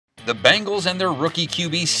The Bengals and their rookie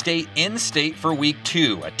QB stay in state for Week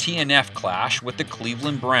 2, a TNF clash with the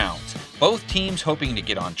Cleveland Browns. Both teams hoping to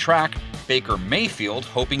get on track, Baker Mayfield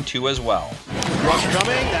hoping to as well. Rush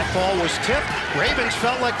coming, that ball was tipped. Ravens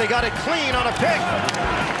felt like they got it clean on a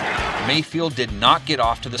pick. Mayfield did not get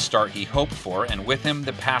off to the start he hoped for, and with him,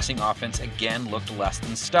 the passing offense again looked less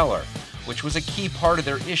than stellar, which was a key part of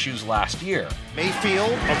their issues last year.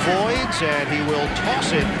 Mayfield avoids, and he will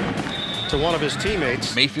toss it to one of his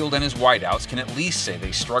teammates. Mayfield and his wideouts can at least say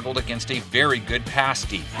they struggled against a very good pass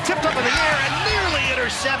D. Tipped up in the air and nearly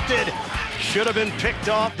intercepted. Should have been picked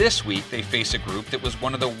off. This week, they face a group that was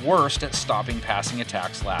one of the worst at stopping passing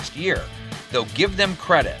attacks last year. Though give them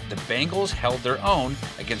credit, the Bengals held their own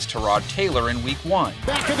against Tyrod Taylor in Week 1.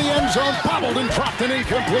 Back of the end zone, bobbled and dropped and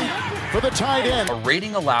incomplete for the tight end. A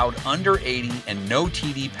rating allowed under 80 and no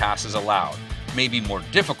TD passes allowed. Maybe more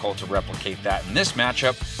difficult to replicate that in this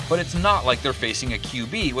matchup, but it's not like they're facing a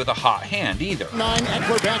QB with a hot hand either. 9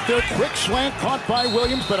 Eckler back there, quick slant caught by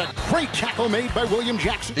Williams, but a great tackle made by William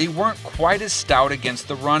Jackson. They weren't quite as stout against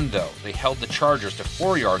the run though. They held the Chargers to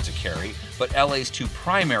 4 yards a carry, but LA's two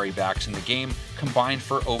primary backs in the game combined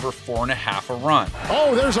for over 4.5 a run.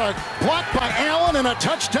 Oh, there's a block by Allen and a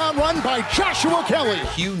touchdown run by Joshua Kelly.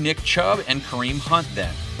 Cue Nick Chubb and Kareem Hunt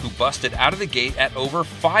then, who busted out of the gate at over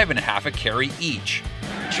 5.5 a carry each.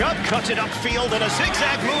 Chubb cuts it upfield and a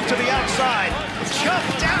zigzag move to the outside.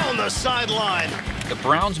 Chubb down the sideline. The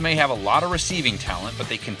Browns may have a lot of receiving talent, but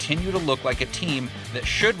they continue to look like a team that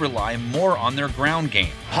should rely more on their ground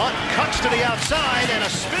game. Hunt cuts to the outside and a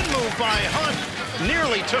spin move by Hunt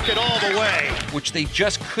nearly took it all the way. Which they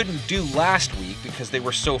just couldn't do last week because they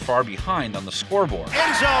were so far behind on the scoreboard.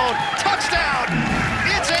 End zone, touchdown,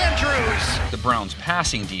 it's Andrews. The Browns'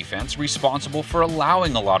 passing defense responsible for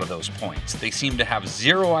allowing a lot of those points. They seem to have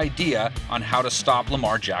zero idea on how to stop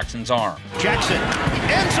Lamar Jackson's arm. Jackson,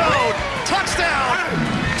 end zone, touchdown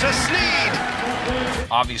to Snead.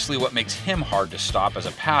 Obviously, what makes him hard to stop as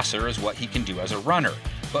a passer is what he can do as a runner.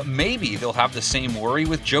 But maybe they'll have the same worry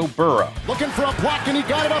with Joe Burrow. Looking for a block, and he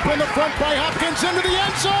got it up in the front by Hopkins into the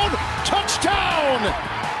end zone.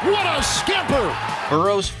 Touchdown! What a scamper!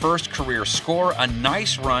 Burrow's first career score, a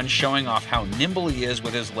nice run showing off how nimble he is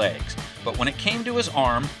with his legs. But when it came to his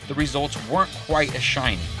arm, the results weren't quite as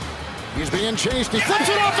shiny. He's being chased. He flips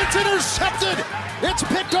it off. It's intercepted. It's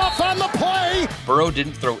picked off on the play. Burrow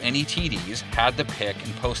didn't throw any TDs, had the pick,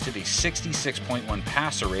 and posted a 66.1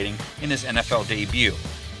 passer rating in his NFL debut.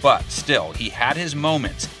 But still, he had his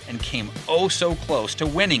moments and came oh so close to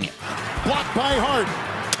winning it. Blocked by Hart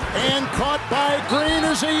and caught by Green.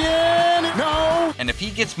 Is he in? No. And if he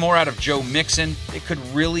gets more out of Joe Mixon, it could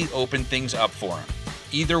really open things up for him.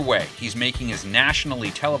 Either way, he's making his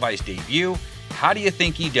nationally televised debut. How do you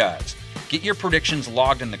think he does? Get your predictions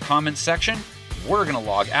logged in the comments section. We're going to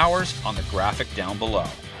log ours on the graphic down below.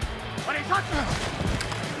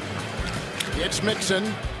 It's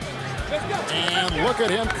Mixon. And look at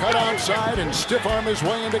him cut outside and stiff arm his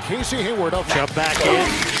way into Casey Hayward. Chubb back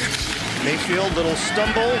in. Mayfield, little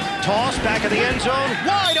stumble. Toss back of the end zone.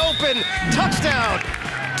 Wide open. Touchdown.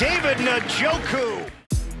 David Njoku.